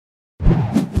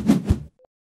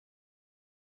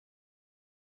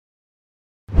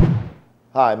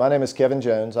Hi, my name is Kevin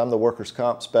Jones. I'm the workers'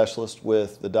 comp specialist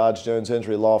with the Dodge Jones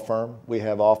Injury Law Firm. We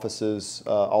have offices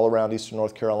all around Eastern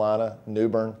North Carolina, New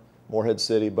Bern, Morehead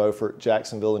City, Beaufort,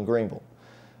 Jacksonville, and Greenville.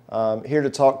 I'm here to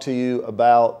talk to you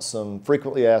about some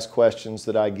frequently asked questions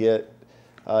that I get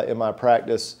in my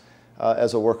practice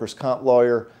as a workers' comp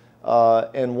lawyer.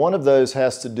 And one of those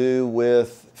has to do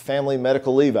with Family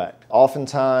Medical Leave Act.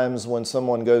 Oftentimes when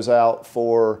someone goes out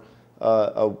for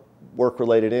a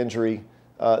work-related injury,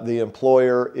 the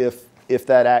employer, if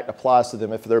that act applies to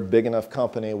them, if they're a big enough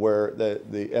company where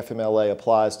the FMLA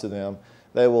applies to them,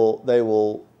 they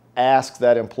will ask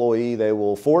that employee, they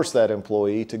will force that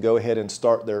employee to go ahead and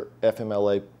start their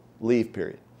FMLA leave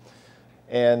period.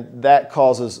 And that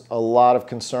causes a lot of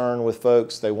concern with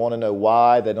folks. They want to know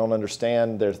why. They don't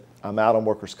understand. I'm out on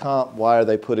workers' comp. Why are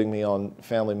they putting me on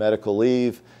family medical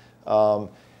leave?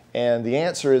 And the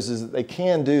answer is that they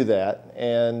can do that,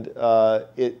 and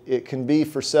it can be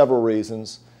for several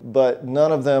reasons, but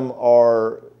none of them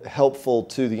are helpful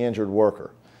to the injured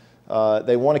worker.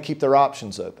 They want to keep their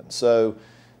options open. So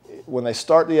when they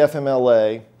start the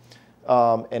FMLA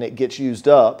and it gets used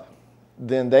up,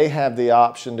 then they have the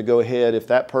option to go ahead, if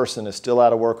that person is still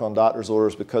out of work on doctor's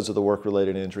orders because of the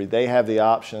work-related injury, they have the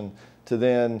option to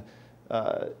then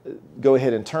go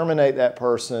ahead and terminate that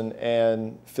person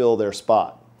and fill their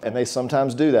spot. And they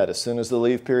sometimes do that. As soon as the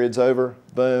leave period's over,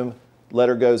 boom,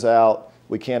 letter goes out.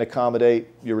 We can't accommodate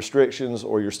your restrictions,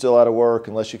 or you're still out of work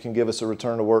unless you can give us a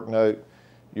return to work note.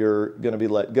 You're going to be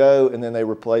let go, and then they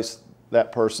replace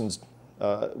that person's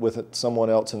with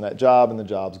someone else in that job, and the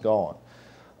job's gone.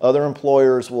 Other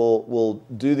employers will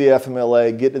do the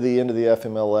FMLA, get to the end of the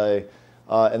FMLA,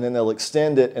 and then they'll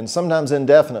extend it, and sometimes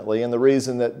indefinitely. And the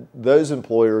reason that those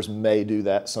employers may do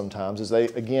that sometimes is they,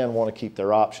 again, want to keep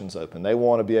their options open. They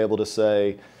want to be able to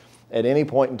say at any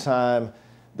point in time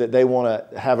that they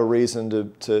want to have a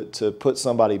reason to put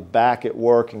somebody back at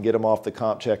work and get them off the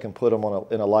comp check and put them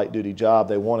in a light-duty job.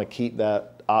 They want to keep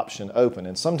that option open.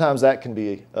 And sometimes that can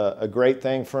be a great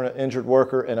thing for an injured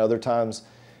worker, and other times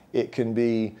it can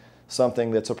be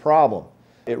something that's a problem.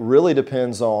 It really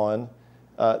depends on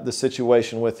the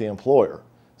situation with the employer.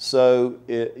 So,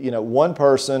 one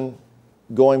person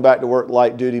going back to work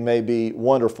light duty may be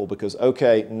wonderful because,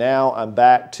 okay, now I'm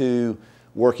back to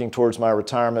working towards my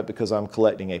retirement because I'm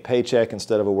collecting a paycheck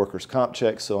instead of a workers' comp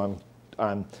check, so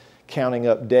I'm counting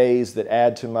up days that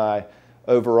add to my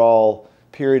overall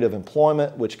period of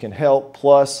employment, which can help,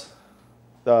 plus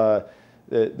all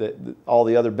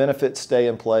the other benefits stay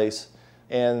in place,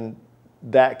 and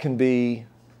that can be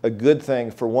a good thing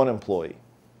for one employee.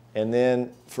 And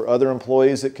then for other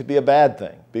employees, it could be a bad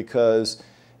thing because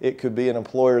it could be an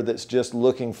employer that's just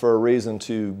looking for a reason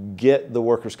to get the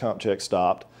workers' comp check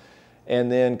stopped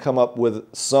and then come up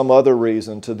with some other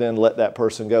reason to then let that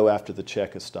person go after the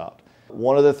check is stopped.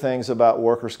 One of the things about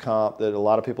workers' comp that a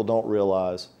lot of people don't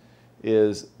realize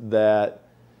is that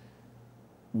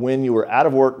when you are out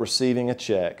of work receiving a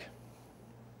check,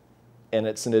 and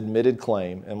it's an admitted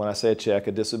claim, and when I say a check,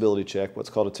 a disability check, what's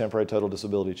called a temporary total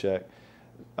disability check,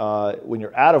 when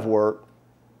you're out of work,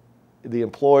 the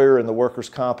employer and the workers'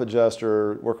 comp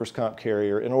adjuster, workers' comp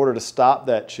carrier, in order to stop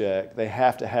that check, they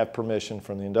have to have permission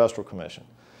from the Industrial Commission.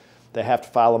 They have to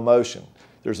file a motion.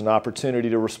 There's an opportunity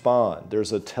to respond.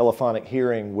 There's a telephonic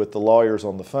hearing with the lawyers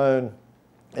on the phone,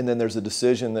 and then there's a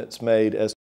decision that's made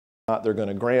as to whether or not they're going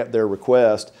to grant their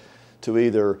request to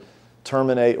either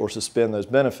terminate or suspend those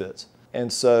benefits.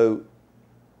 And so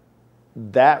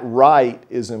that right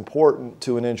is important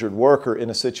to an injured worker in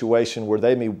a situation where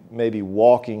they may be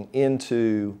walking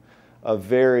into a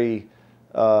very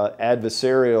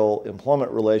adversarial employment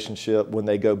relationship when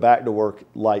they go back to work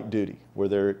light duty, where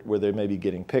they may be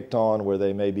getting picked on, where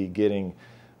they may be getting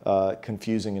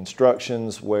confusing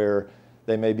instructions, where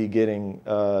they may be getting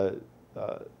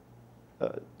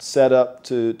set up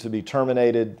to be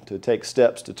terminated, to take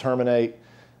steps to terminate.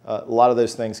 A lot of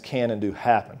those things can and do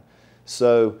happen.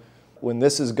 So when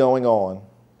this is going on,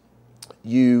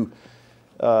 you've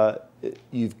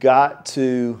got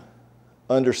to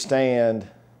understand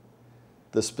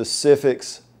the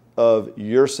specifics of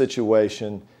your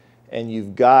situation, and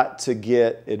you've got to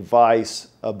get advice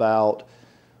about,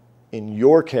 in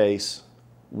your case,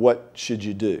 what should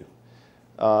you do.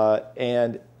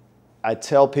 And I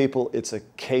tell people it's a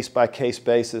case-by-case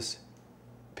basis.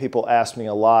 People ask me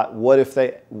a lot, what if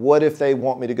they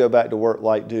want me to go back to work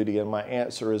light duty? And my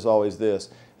answer is always this: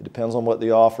 it depends on what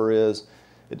the offer is.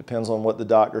 It depends on what the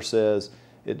doctor says.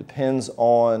 It depends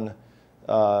on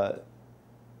the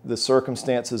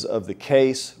circumstances of the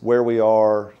case, where we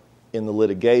are in the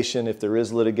litigation, if there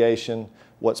is litigation,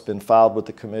 what's been filed with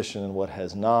the commission and what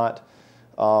has not.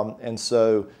 And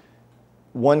so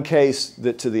one case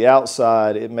that to the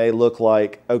outside it may look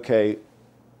like, okay,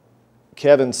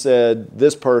 Kevin said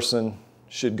this person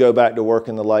should go back to work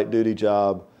in the light duty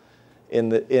job. In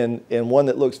one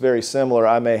that looks very similar,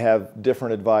 I may have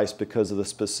different advice because of the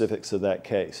specifics of that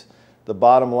case. The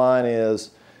bottom line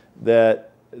is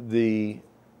that the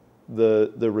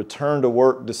return to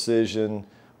work decision,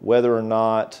 whether or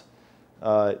not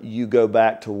you go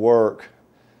back to work,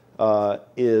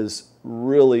 is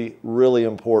really, really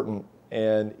important,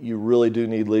 and you really do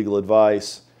need legal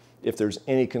advice if there's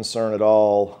any concern at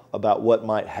all about what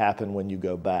might happen when you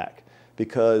go back.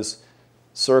 Because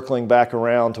circling back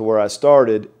around to where I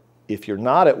started, if you're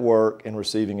not at work and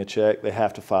receiving a check, they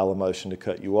have to file a motion to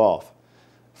cut you off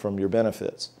from your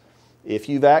benefits. If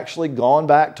you've actually gone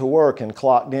back to work and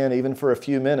clocked in even for a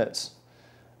few minutes,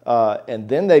 and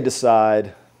then they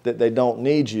decide that they don't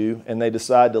need you and they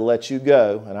decide to let you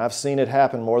go, and I've seen it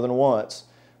happen more than once,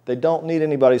 they don't need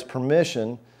anybody's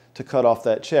permission to cut off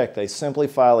that check. They simply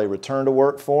file a return to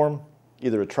work form,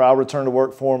 either a trial return to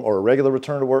work form or a regular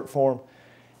return to work form,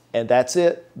 and that's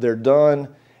it. They're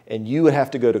done, and you would have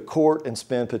to go to court and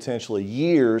spend potentially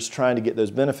years trying to get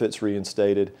those benefits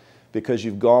reinstated because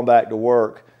you've gone back to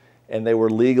work and they were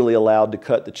legally allowed to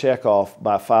cut the check off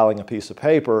by filing a piece of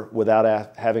paper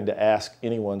without having to ask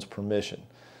anyone's permission.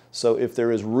 So if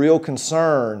there is real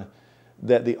concern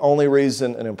that the only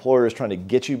reason an employer is trying to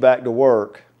get you back to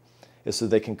work is so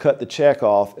they can cut the check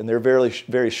off and they're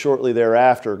very shortly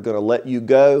thereafter going to let you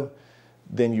go,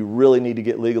 then you really need to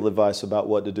get legal advice about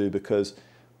what to do, because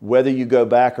whether you go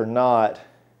back or not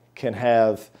can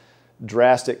have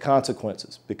drastic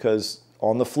consequences. Because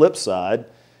on the flip side,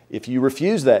 if you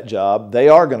refuse that job, they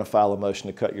are going to file a motion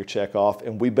to cut your check off,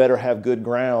 and we better have good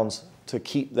grounds to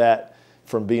keep that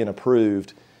from being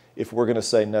approved if we're going to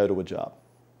say no to a job.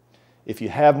 If you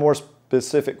have more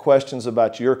specific questions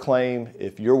about your claim,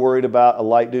 if you're worried about a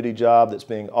light duty job that's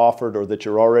being offered or that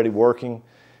you're already working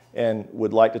and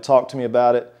would like to talk to me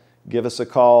about it, give us a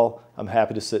call. I'm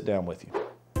happy to sit down with you.